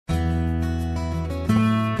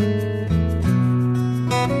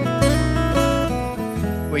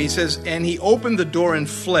he says, and he opened the door and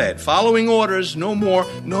fled. Following orders, no more,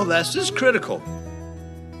 no less. This is critical.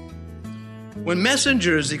 When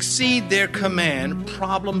messengers exceed their command,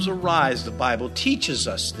 problems arise. The Bible teaches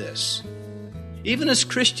us this. Even as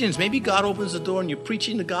Christians, maybe God opens the door and you're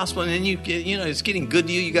preaching the gospel, and then it's getting good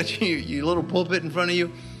to you. You got your little pulpit in front of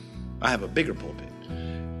you. I have a bigger pulpit,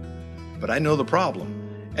 but I know the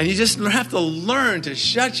problem. And you just have to learn to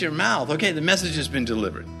shut your mouth. Okay, the message has been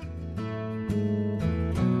delivered.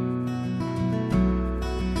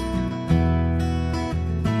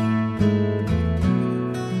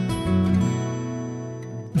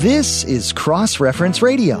 This is Cross Reference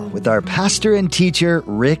Radio with our pastor and teacher,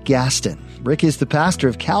 Rick Gaston. Rick is the pastor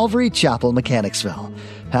of Calvary Chapel, Mechanicsville.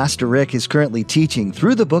 Pastor Rick is currently teaching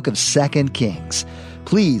through the book of 2 Kings.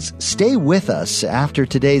 Please stay with us after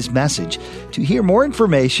today's message to hear more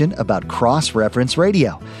information about Cross Reference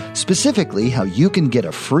Radio, specifically how you can get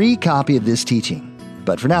a free copy of this teaching.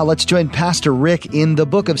 But for now, let's join Pastor Rick in the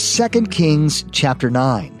book of 2 Kings, chapter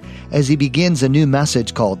 9, as he begins a new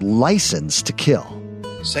message called License to Kill.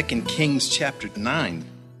 2 Kings chapter 9,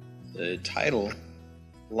 the title,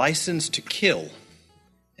 License to Kill.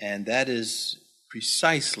 And that is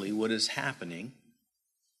precisely what is happening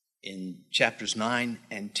in chapters 9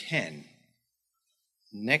 and 10.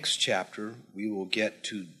 Next chapter, we will get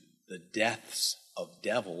to the deaths of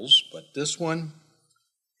devils, but this one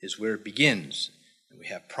is where it begins. And we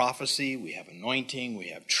have prophecy, we have anointing, we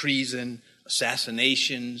have treason,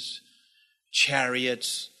 assassinations,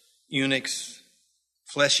 chariots, eunuchs,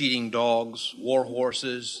 flesh-eating dogs, war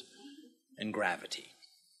horses, and gravity.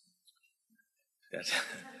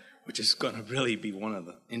 Which is going to really be one of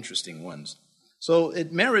the interesting ones. So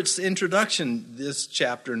it merits introduction, this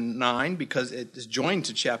chapter 9, because it is joined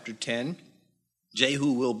to chapter 10.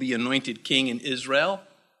 Jehu will be anointed king in Israel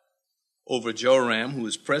over Joram, who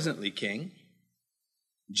is presently king.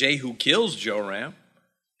 Jehu kills Joram,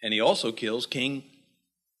 and he also kills King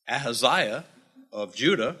Ahaziah of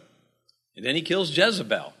Judah. And then he kills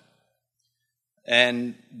Jezebel.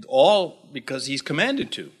 And all because he's commanded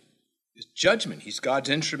to. It's judgment. He's God's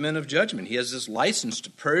instrument of judgment. He has this license to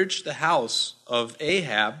purge the house of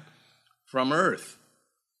Ahab from earth.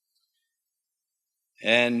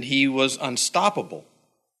 And he was unstoppable.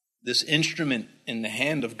 This instrument in the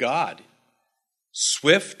hand of God.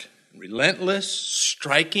 Swift, relentless,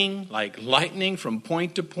 striking like lightning from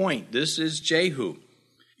point to point. This is Jehu.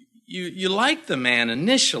 You like the man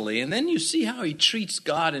initially, and then you see how he treats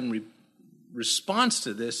God in response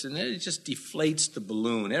to this, and it just deflates the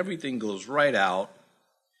balloon. Everything goes right out.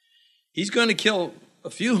 He's going to kill a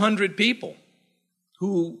few hundred people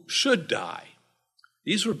who should die.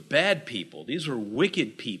 These were bad people. These were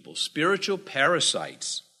wicked people, spiritual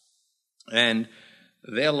parasites. And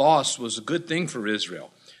their loss was a good thing for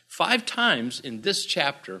Israel. 5 times in this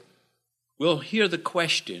chapter, we'll hear the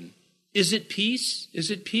question, is it peace?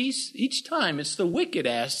 Is it peace? Each time it's the wicked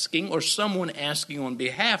asking or someone asking on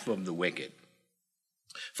behalf of the wicked.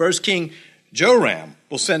 First King Joram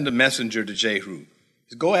will send a messenger to Jehu.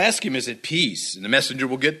 Go ask him, is it peace? And the messenger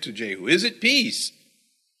will get to Jehu, is it peace?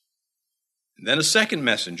 And then a second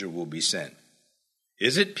messenger will be sent.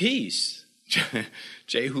 Is it peace?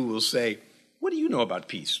 Jehu will say, what do you know about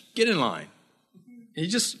peace? Get in line. You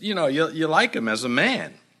just, you like him as a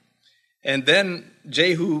man. And then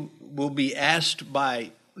Jehu will be asked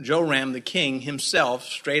by Joram the king himself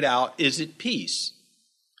straight out, is it peace?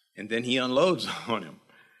 And then he unloads on him.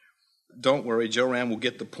 Don't worry, Joram will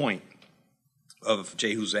get the point of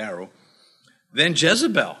Jehu's arrow. Then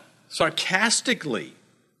Jezebel, sarcastically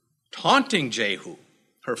taunting Jehu,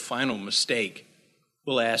 her final mistake,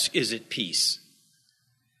 will ask, is it peace?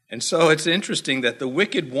 And so it's interesting that the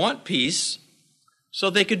wicked want peace so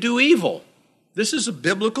they could do evil. This is a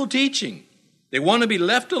biblical teaching. They want to be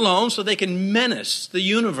left alone so they can menace the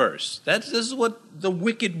universe. This is what the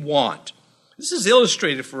wicked want. This is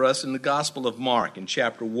illustrated for us in the Gospel of Mark in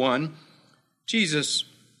chapter 1. Jesus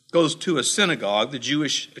goes to a synagogue, the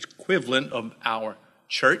Jewish equivalent of our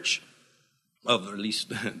church, of at least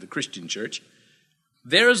the Christian church.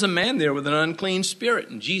 There is a man there with an unclean spirit,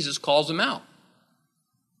 and Jesus calls him out.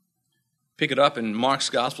 Pick it up in Mark's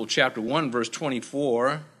Gospel, chapter 1, verse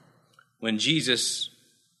 24. When Jesus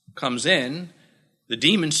comes in, the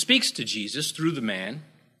demon speaks to Jesus through the man.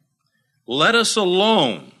 Let us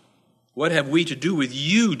alone. What have we to do with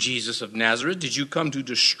you, Jesus of Nazareth? Did you come to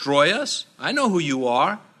destroy us? I know who you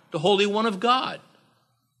are, the Holy One of God.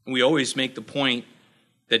 And we always make the point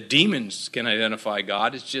that demons can identify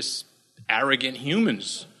God. It's just arrogant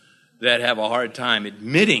humans that have a hard time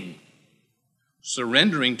admitting,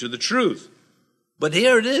 surrendering to the truth. But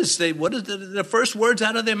here it is. What are the first words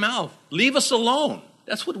out of their mouth? Leave us alone.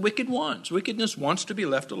 That's what wicked wants. Wickedness wants to be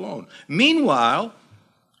left alone. Meanwhile,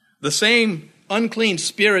 the same unclean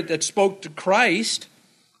spirit that spoke to Christ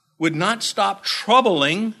would not stop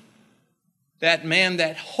troubling that man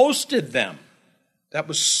that hosted them, that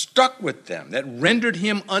was stuck with them, that rendered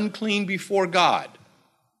him unclean before God.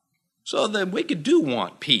 So the wicked do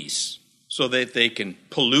want peace, so that they can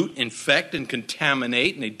pollute, infect, and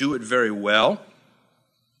contaminate, and they do it very well.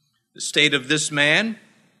 The state of this man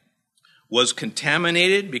was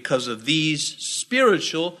contaminated because of these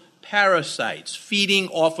spiritual parasites feeding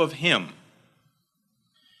off of him.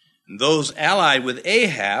 And those allied with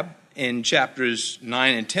Ahab in chapters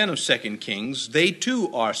 9 and 10 of 2 Kings, they too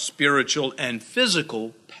are spiritual and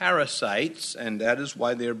physical parasites, and that is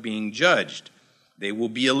why they're being judged. They will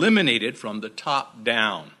be eliminated from the top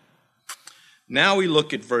down. Now we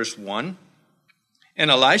look at verse 1. And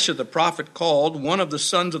Elisha the prophet called one of the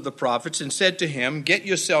sons of the prophets and said to him, "Get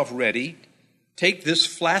yourself ready, take this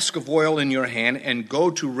flask of oil in your hand, and go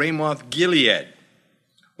to Ramoth Gilead."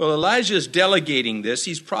 Well, Elijah is delegating this.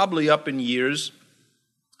 He's probably up in years,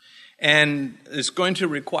 and it's going to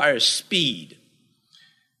require speed.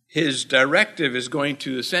 His directive is going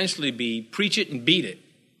to essentially be preach it and beat it.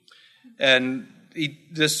 And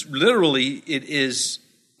this literally, it is,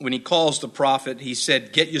 when he calls the prophet, he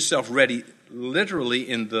said, "Get yourself ready." Literally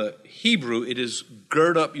in the Hebrew, it is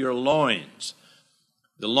gird up your loins.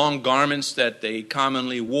 The long garments that they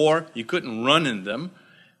commonly wore, you couldn't run in them.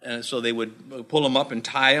 And so they would pull them up and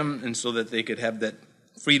tie them, and so that they could have that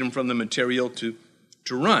freedom from the material to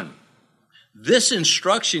run. This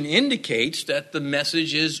instruction indicates that the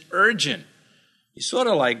message is urgent. It's sort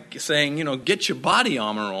of like saying, get your body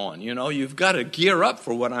armor on. You've got to gear up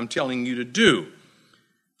for what I'm telling you to do.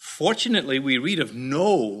 Fortunately, we read of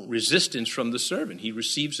no resistance from the servant. He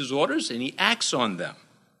receives his orders and he acts on them.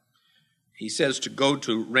 He says to go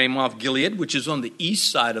to Ramoth Gilead, which is on the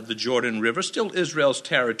east side of the Jordan River, still Israel's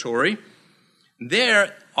territory.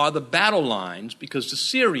 There are the battle lines because the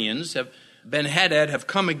Syrians, Ben-Hadad, have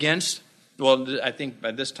come against, I think by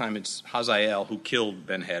this time it's Hazael who killed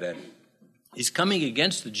Ben-Hadad. He's coming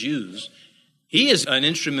against the Jews. He is an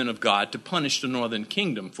instrument of God to punish the northern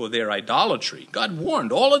kingdom for their idolatry. God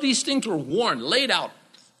warned. All of these things were warned, laid out,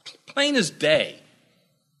 plain as day.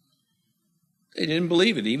 They didn't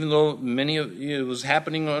believe it, even though many of it was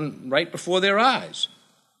happening right before their eyes.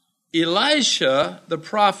 Elisha, the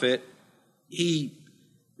prophet, he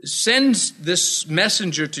sends this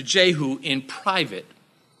messenger to Jehu in private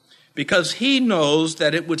because he knows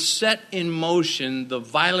that it would set in motion the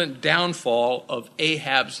violent downfall of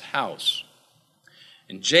Ahab's house.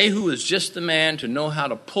 And Jehu is just the man to know how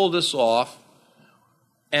to pull this off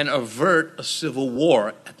and avert a civil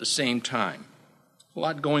war at the same time. A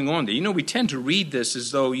lot going on there. We tend to read this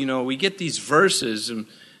as though, we get these verses, and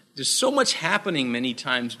there's so much happening many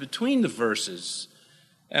times between the verses.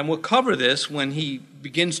 And we'll cover this when he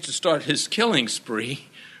begins to start his killing spree.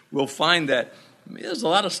 We'll find that there's a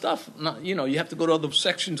lot of stuff. You have to go to other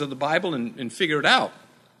sections of the Bible and figure it out.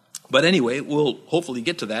 But anyway, we'll hopefully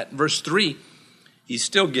get to that. Verse 3. He's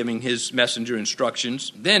still giving his messenger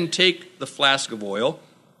instructions. Then take the flask of oil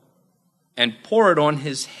and pour it on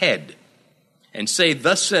his head and say,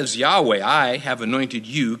 "Thus says Yahweh, I have anointed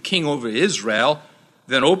you king over Israel."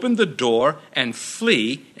 Then open the door and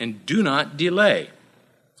flee and do not delay.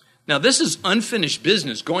 Now this is unfinished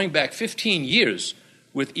business going back 15 years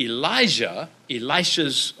with Elijah,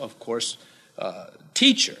 Elisha's, of course,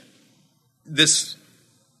 teacher. This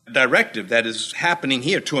directive that is happening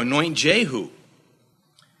here to anoint Jehu.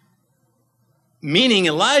 Meaning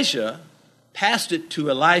Elijah passed it to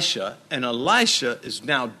Elisha, and Elisha is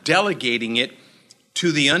now delegating it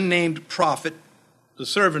to the unnamed prophet, the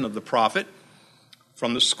servant of the prophet,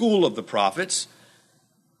 from the school of the prophets.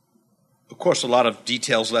 Of course, a lot of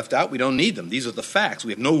details left out. We don't need them. These are the facts.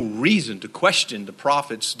 We have no reason to question the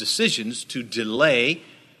prophet's decisions to delay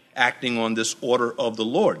acting on this order of the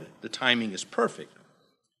Lord. The timing is perfect.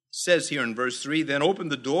 It says here in verse 3, "Then open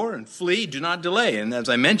the door and flee, do not delay." And as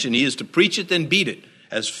I mentioned, he is to preach it, then beat it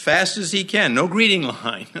as fast as he can. No greeting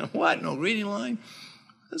line. What? No greeting line?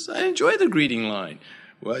 I enjoy the greeting line.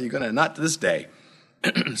 Well, you're going to, not this day.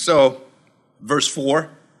 So, verse 4,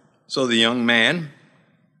 so the young man,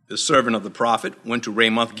 the servant of the prophet, went to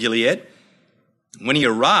Ramoth Gilead. When he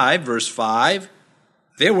arrived, verse 5,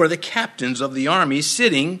 there were the captains of the army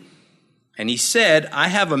sitting, and he said, "I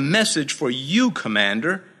have a message for you,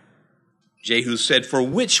 commander." Jehu said, "For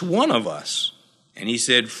which one of us?" And he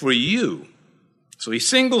said, "For you." So he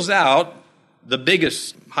singles out the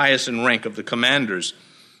biggest, highest in rank of the commanders.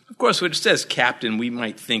 Of course, when it says captain, we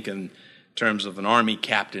might think in terms of an army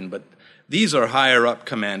captain, but These are higher up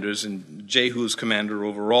commanders, and Jehu's commander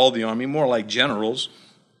over all the army, more like generals.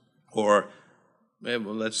 Or, well,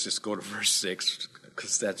 let's just go to verse 6,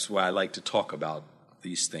 because that's why I like to talk about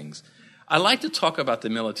these things. I like to talk about the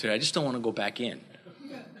military. I just don't want to go back in.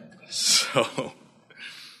 So,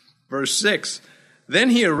 verse 6,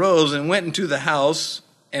 then he arose and went into the house,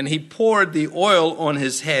 and he poured the oil on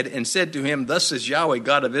his head and said to him, thus says Yahweh,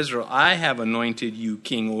 God of Israel, I have anointed you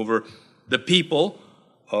king over the people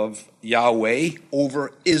of Yahweh,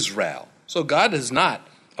 over Israel. So God has not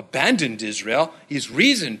abandoned Israel. He's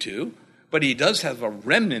reason to, but he does have a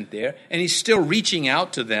remnant there, and he's still reaching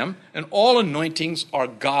out to them, and all anointings are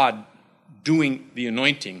God doing the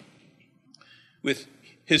anointing with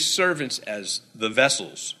his servants as the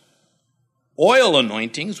vessels. Oil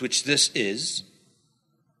anointings, which this is,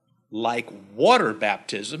 like water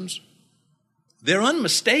baptisms, they're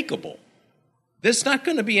unmistakable. There's not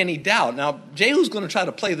going to be any doubt. Now, Jehu's going to try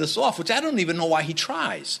to play this off, which I don't even know why he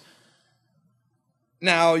tries.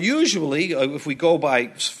 Now, usually, if we go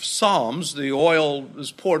by Psalms, the oil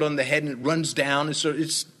is poured on the head and it runs down.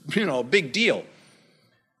 It's a big deal.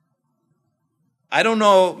 I don't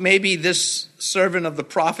know, maybe this servant of the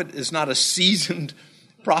prophet is not a seasoned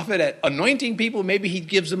prophet at anointing people. Maybe he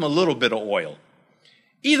gives them a little bit of oil.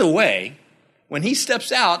 Either way, when he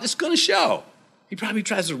steps out, it's going to show. He probably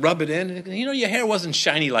tries to rub it in. Your hair wasn't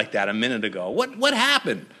shiny like that a minute ago. What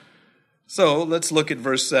happened? So let's look at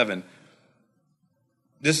verse 7.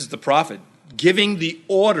 This is the prophet giving the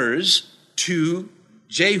orders to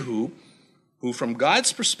Jehu, who from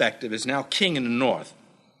God's perspective is now king in the north.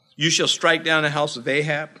 You shall strike down the house of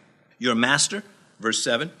Ahab, your master, verse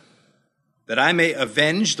 7, that I may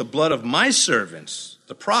avenge the blood of my servants,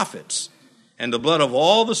 the prophets, and the blood of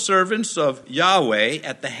all the servants of Yahweh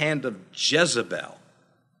at the hand of Jezebel.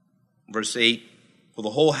 Verse 8, for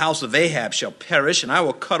the whole house of Ahab shall perish, and I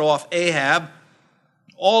will cut off Ahab,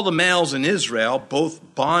 all the males in Israel,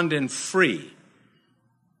 both bond and free.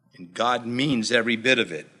 And God means every bit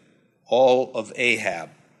of it. All of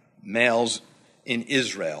Ahab, males in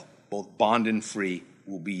Israel, both bond and free,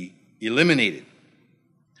 will be eliminated.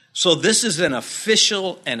 So this is an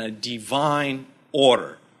official and a divine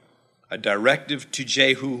order, a directive to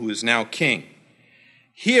Jehu, who is now king.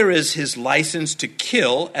 Here is his license to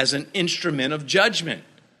kill as an instrument of judgment.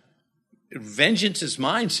 Vengeance is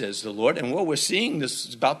mine, says the Lord, and what we're seeing, this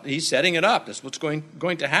is about, he's setting it up. That's what's going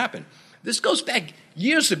to happen. This goes back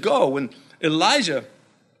years ago when Elijah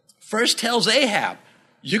first tells Ahab,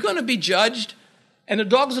 you're going to be judged, and the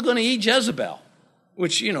dogs are going to eat Jezebel,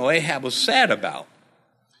 which, Ahab was sad about.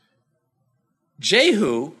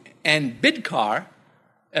 Jehu and Bidkar,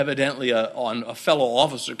 evidently a fellow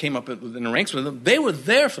officer came up in the ranks with them. They were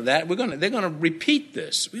there for that. They're going to repeat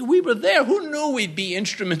this. We were there. Who knew we'd be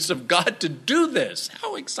instruments of God to do this?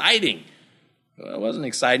 How exciting. Well, it wasn't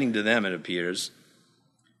exciting to them, it appears.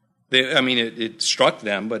 It struck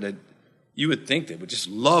them, but you would think they would just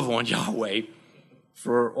love on Yahweh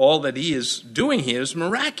for all that he is doing here is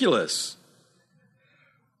miraculous.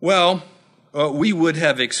 Well, we would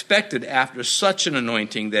have expected after such an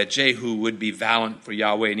anointing that Jehu would be valiant for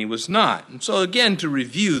Yahweh, and he was not. And so again, to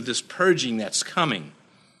review this purging that's coming,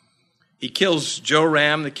 he kills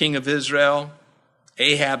Joram, the king of Israel,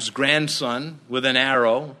 Ahab's grandson, with an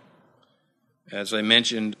arrow. As I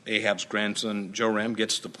mentioned, Ahab's grandson Joram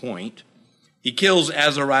gets the point. He kills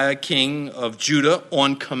Azariah, king of Judah,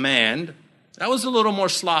 on command. That was a little more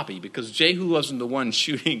sloppy because Jehu wasn't the one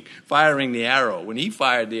firing the arrow. When he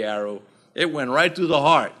fired the arrow, it went right through the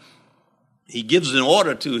heart. He gives an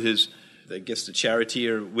order to the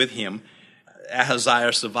charioteer with him.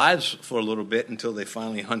 Ahaziah survives for a little bit until they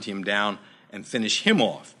finally hunt him down and finish him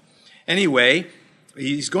off. Anyway,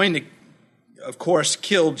 he's going to, of course,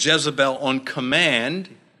 kill Jezebel on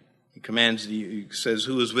command. He says,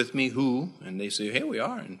 who is with me, who? And they say, here we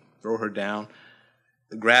are, and throw her down.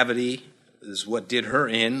 The gravity is what did her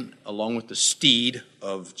in, along with the steed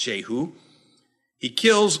of Jehu. He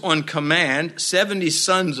kills on command 70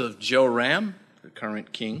 sons of Joram, the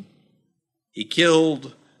current king. He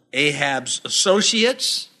killed Ahab's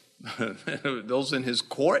associates, those in his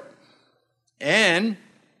court. And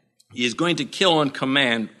he is going to kill on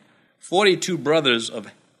command 42 brothers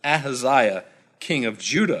of Ahaziah, king of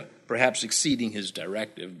Judah, perhaps exceeding his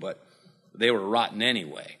directive, but they were rotten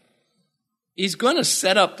anyway. He's going to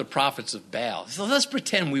set up the prophets of Baal. So let's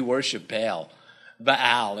pretend we worship Baal,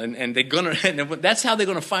 and they're going to, and that's how they're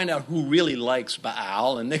going to find out who really likes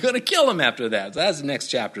Baal, and they're going to kill him after that. So that's the next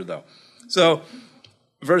chapter, though. So,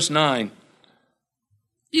 verse 9.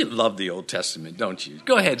 You love the Old Testament, don't you?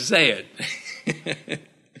 Go ahead, say it.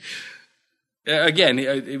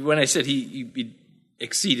 Again, when I said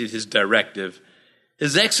exceeded his directive.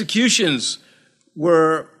 His executions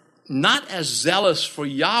were not as zealous for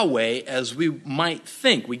Yahweh as we might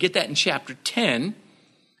think. We get that in chapter 10.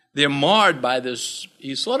 They're marred by this.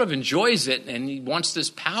 He sort of enjoys it, and he wants this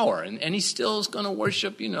power. And he still is going to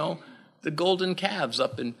worship, the golden calves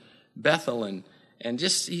up in Bethel. And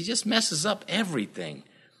he just messes up everything.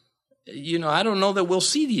 I don't know that we'll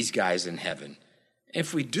see these guys in heaven.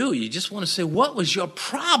 If we do, you just want to say, what was your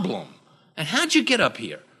problem? And how'd you get up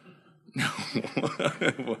here? No,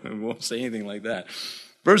 we won't say anything like that.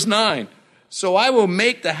 Verse 9, so I will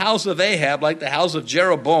make the house of Ahab like the house of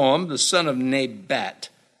Jeroboam, the son of Nebat,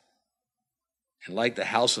 and like the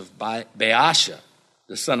house of Baasha,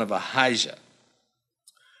 the son of Ahijah.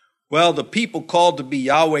 Well, the people called to be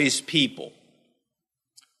Yahweh's people,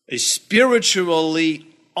 a spiritually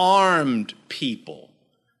armed people.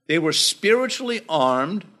 They were spiritually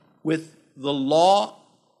armed with the law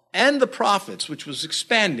and the prophets, which was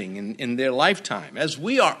expanding in their lifetime, as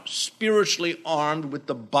we are spiritually armed with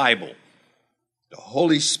the Bible, the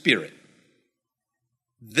Holy Spirit.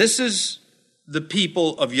 This is the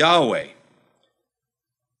people of Yahweh.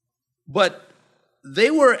 But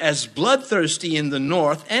they were as bloodthirsty in the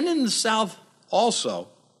north and in the south also,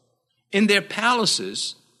 in their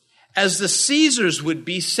palaces, as the Caesars would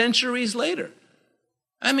be centuries later.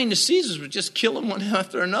 I mean, the Caesars would just kill them one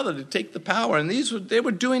after another to take the power, and they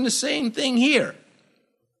were doing the same thing here.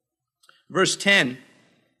 Verse 10,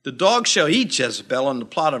 the dog shall eat Jezebel on the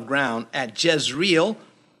plot of ground at Jezreel,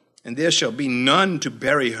 and there shall be none to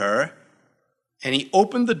bury her. And he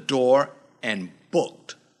opened the door and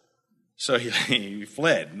booked. So he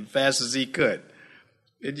fled as fast as he could.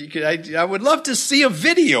 I would love to see a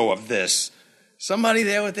video of this. Somebody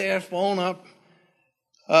there with their phone up.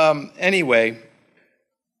 Anyway,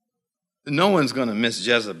 no one's going to miss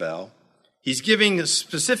Jezebel. He's giving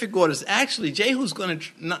specific orders. Actually, Jehu's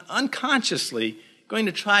unconsciously going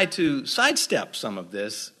to try to sidestep some of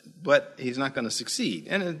this, but he's not going to succeed.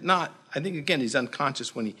 I think, again, he's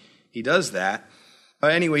unconscious when he does that.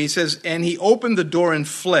 Anyway, he says, and he opened the door and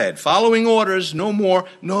fled. Following orders, no more,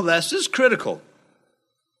 no less. This is critical.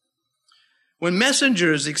 When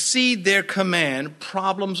messengers exceed their command,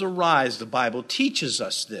 problems arise. The Bible teaches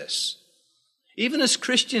us this. Even as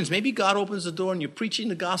Christians, maybe God opens the door and you're preaching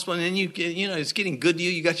the gospel, and then it's getting good to you.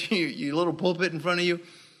 You got your little pulpit in front of you.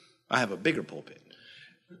 I have a bigger pulpit,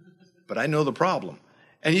 but I know the problem.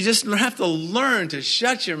 And you just have to learn to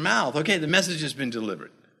shut your mouth. Okay, the message has been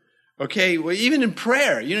delivered. Okay, well, even in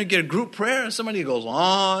prayer, get a group prayer, and somebody goes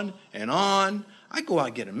on and on. I go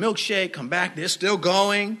out, get a milkshake, come back, they're still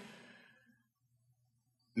going.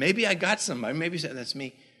 Maybe I got somebody. Maybe that's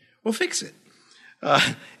me. Well, fix it.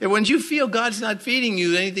 And when you feel God's not feeding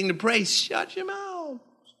you anything to pray, shut your mouth.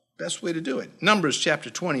 Best way to do it. Numbers chapter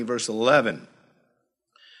 20, verse 11.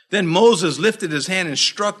 Then Moses lifted his hand and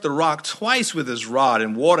struck the rock twice with his rod,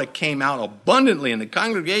 and water came out abundantly, and the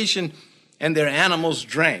congregation and their animals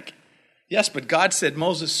drank. Yes, but God said,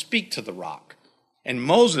 Moses, speak to the rock. And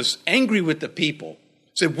Moses, angry with the people,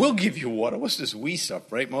 said, we'll give you water. What's this we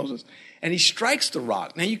stuff, right, Moses? And he strikes the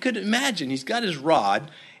rock. Now, you could imagine, he's got his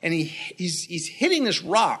rod, and he's hitting this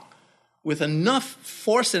rock with enough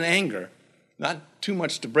force and anger, not too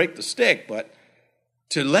much to break the stick, but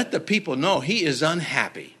to let the people know he is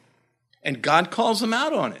unhappy. And God calls him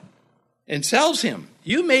out on it and tells him,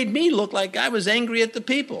 you made me look like I was angry at the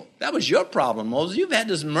people. That was your problem, Moses. You've had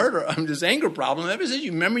this this anger problem ever since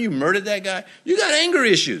you murdered that guy. You got anger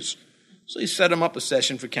issues. So he set him up a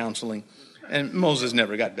session for counseling, and Moses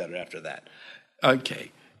never got better after that.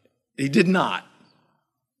 Okay, he did not.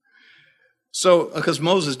 So, because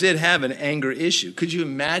Moses did have an anger issue. Could you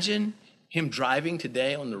imagine him driving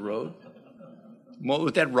today on the road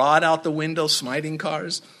with that rod out the window, smiting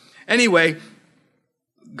cars? Anyway,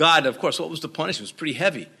 God, of course, what was the punishment? It was pretty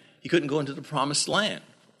heavy. He couldn't go into the promised land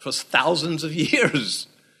for thousands of years.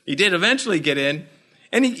 He did eventually get in,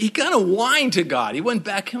 and he kind of whined to God. He went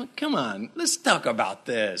back, come on, let's talk about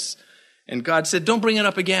this. And God said, don't bring it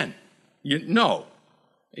up again. No.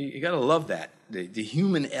 You got to love that, the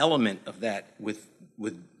human element of that with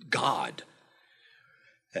God.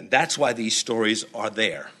 And that's why these stories are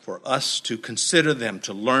there, for us to consider them,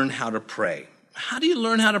 to learn how to pray. How do you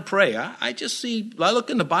learn how to pray? I look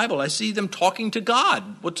in the Bible, I see them talking to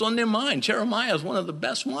God. What's on their mind? Jeremiah is one of the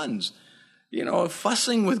best ones.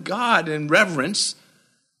 Fussing with God in reverence.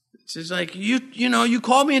 It's like, you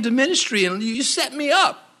called me into ministry and you set me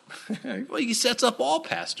up. Well, he sets up all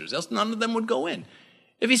pastors, else none of them would go in.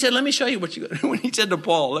 If he said, let me show you what you got, when he said to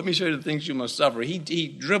Paul, let me show you the things you must suffer, he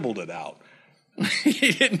dribbled it out.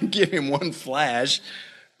 He didn't give him one flash,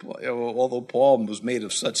 Although Paul was made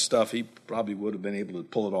of such stuff, he probably would have been able to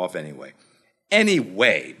pull it off anyway.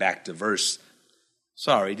 Anyway, back to verse.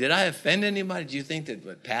 Sorry, did I offend anybody? Do you think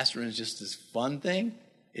that pastoring is just this fun thing?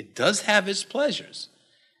 It does have its pleasures,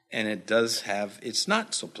 and it does have its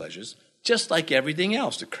not so pleasures, just like everything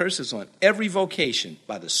else. The curse is on every vocation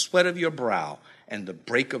by the sweat of your brow and the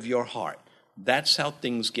break of your heart. That's how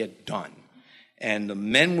things get done. And the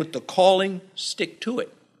men with the calling stick to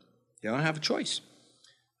it. They don't have a choice.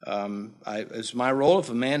 It's my role. If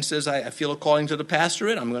a man says, I feel a calling to the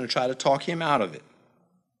pastorate, I'm going to try to talk him out of it.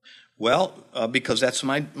 Well, because that's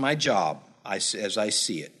my job as I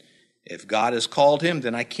see it. If God has called him,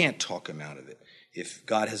 then I can't talk him out of it. If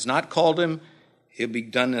God has not called him, he'll be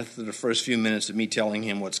done after the first few minutes of me telling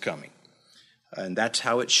him what's coming. And that's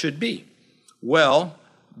how it should be. Well,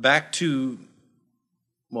 back to,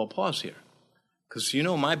 pause here. Because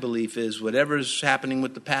my belief is whatever's happening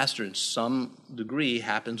with the pastor in some degree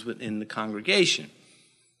happens within the congregation.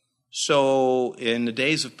 So in the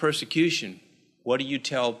days of persecution, what do you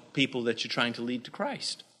tell people that you're trying to lead to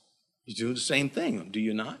Christ? You do the same thing, do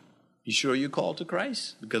you not? You sure you're called to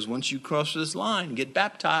Christ? Because once you cross this line and get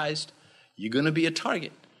baptized, you're going to be a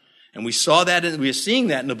target. And we saw that, and we're seeing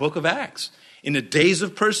that in the book of Acts. In the days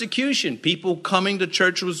of persecution, people coming to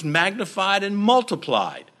church was magnified and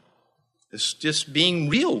multiplied. It's just being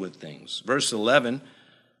real with things. Verse 9,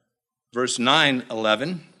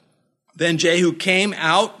 11. Then Jehu came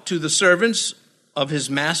out to the servants of his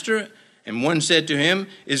master, and one said to him,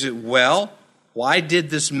 "Is it well? Why did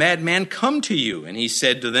this madman come to you?" And he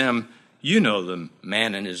said to them, "You know the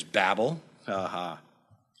man and his babble."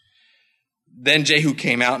 Then Jehu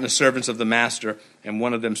came out, and the servants of the master, and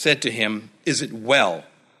one of them said to him, "Is it well?"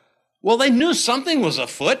 Well, they knew something was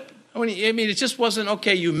afoot. I mean, it just wasn't,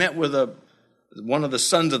 okay, you met with one of the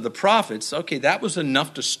sons of the prophets. Okay, that was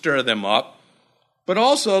enough to stir them up. But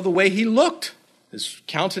also the way he looked. His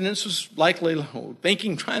countenance was likely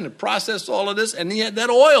thinking, trying to process all of this, and he had that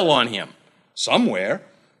oil on him somewhere.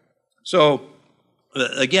 So,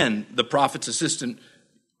 again, the prophet's assistant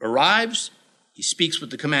arrives. He speaks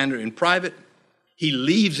with the commander in private. He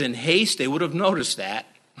leaves in haste. They would have noticed that.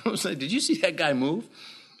 I was like, did you see that guy move?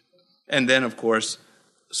 And then, of course,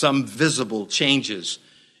 some visible changes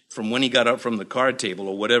from when he got up from the card table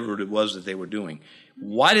or whatever it was that they were doing.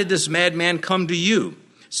 Why did this madman come to you?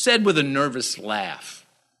 Said with a nervous laugh.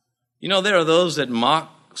 There are those that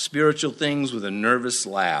mock spiritual things with a nervous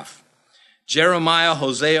laugh. Jeremiah,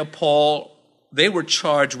 Hosea, Paul, they were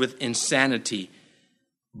charged with insanity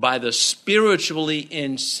by the spiritually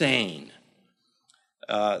insane.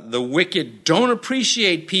 The wicked don't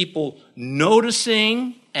appreciate people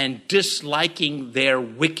noticing and disliking their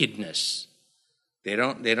wickedness. They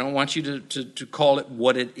don't want you to call it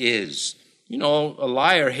what it is. A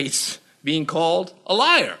liar hates being called a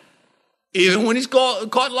liar, even when he's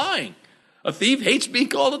caught lying. A thief hates being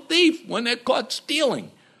called a thief when they're caught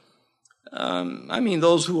stealing.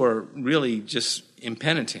 Those who are really just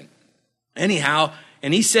impenitent. Anyhow,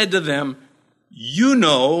 and he said to them, "You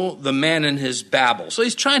know the man and his babble." So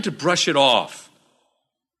he's trying to brush it off.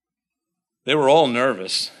 They were all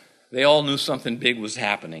nervous. They all knew something big was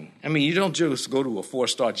happening. You don't just go to a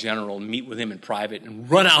 4-star general and meet with him in private and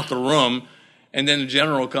run out the room, and then the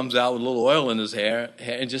general comes out with a little oil in his hair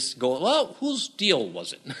and just go, "Well, whose deal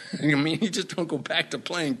was it?" You just don't go back to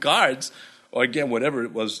playing cards or, again, whatever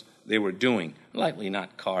it was they were doing. Likely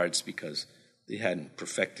not cards, because they hadn't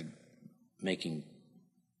perfected making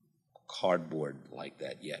cardboard like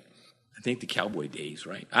that yet. I think the cowboy days,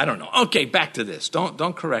 right? I don't know. Okay, back to this.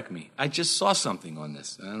 Don't correct me. I just saw something on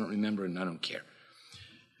this. I don't remember, and I don't care.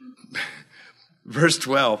 Verse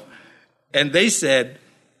 12. And they said,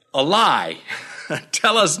 "A lie.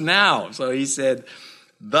 Tell us now." So he said,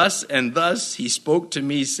 "Thus and thus he spoke to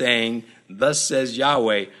me, saying, Thus says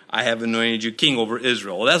Yahweh, I have anointed you king over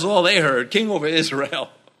Israel." Well, that's all they heard, king over Israel.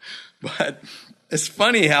 But it's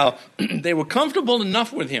funny how they were comfortable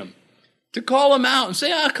enough with him to call him out and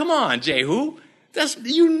say, "Come on, Jehu.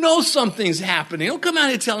 Something's happening. Don't come out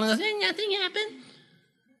here telling us, nothing happened."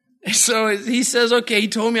 And so he says, "Okay, he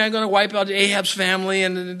told me I'm going to wipe out Ahab's family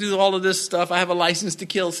and do all of this stuff. I have a license to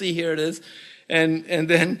kill. See, here it is." And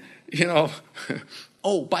then,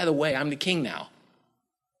 "Oh, by the way, I'm the king now."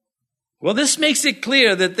 Well, this makes it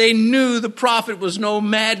clear that they knew the prophet was no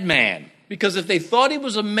madman. Because if they thought he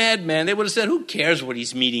was a madman, they would have said, "Who cares what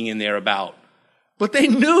he's meeting in there about?" But they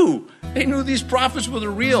knew these prophets were the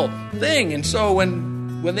real thing. And so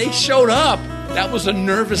when they showed up, that was a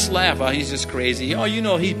nervous laugh. "Oh, he's just crazy.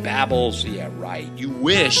 Oh, he babbles." Yeah, right. You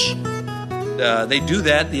wish. They do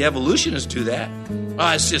that. The evolutionists do that.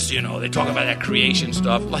 It's just, they talk about that creation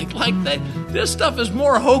stuff. Like that. This stuff is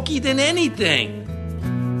more hokey than anything.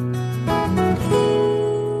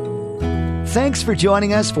 Thanks for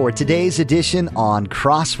joining us for today's edition on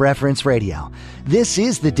Cross Reference Radio. This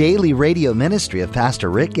is the daily radio ministry of Pastor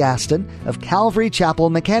Rick Gaston of Calvary Chapel,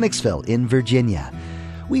 Mechanicsville in Virginia.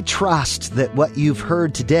 We trust that what you've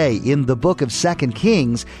heard today in the book of 2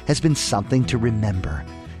 Kings has been something to remember.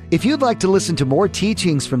 If you'd like to listen to more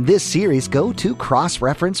teachings from this series, go to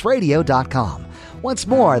crossreferenceradio.com. Once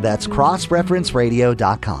more, that's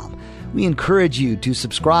crossreferenceradio.com. We encourage you to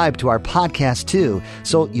subscribe to our podcast too,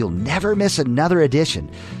 so you'll never miss another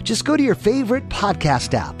edition. Just go to your favorite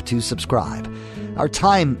podcast app to subscribe. Our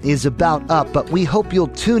time is about up, but we hope you'll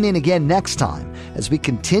tune in again next time as we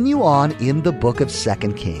continue on in the book of 2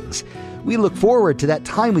 Kings. We look forward to that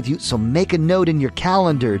time with you, so make a note in your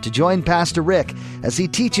calendar to join Pastor Rick as he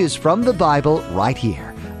teaches from the Bible right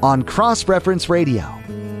here on Cross Reference Radio.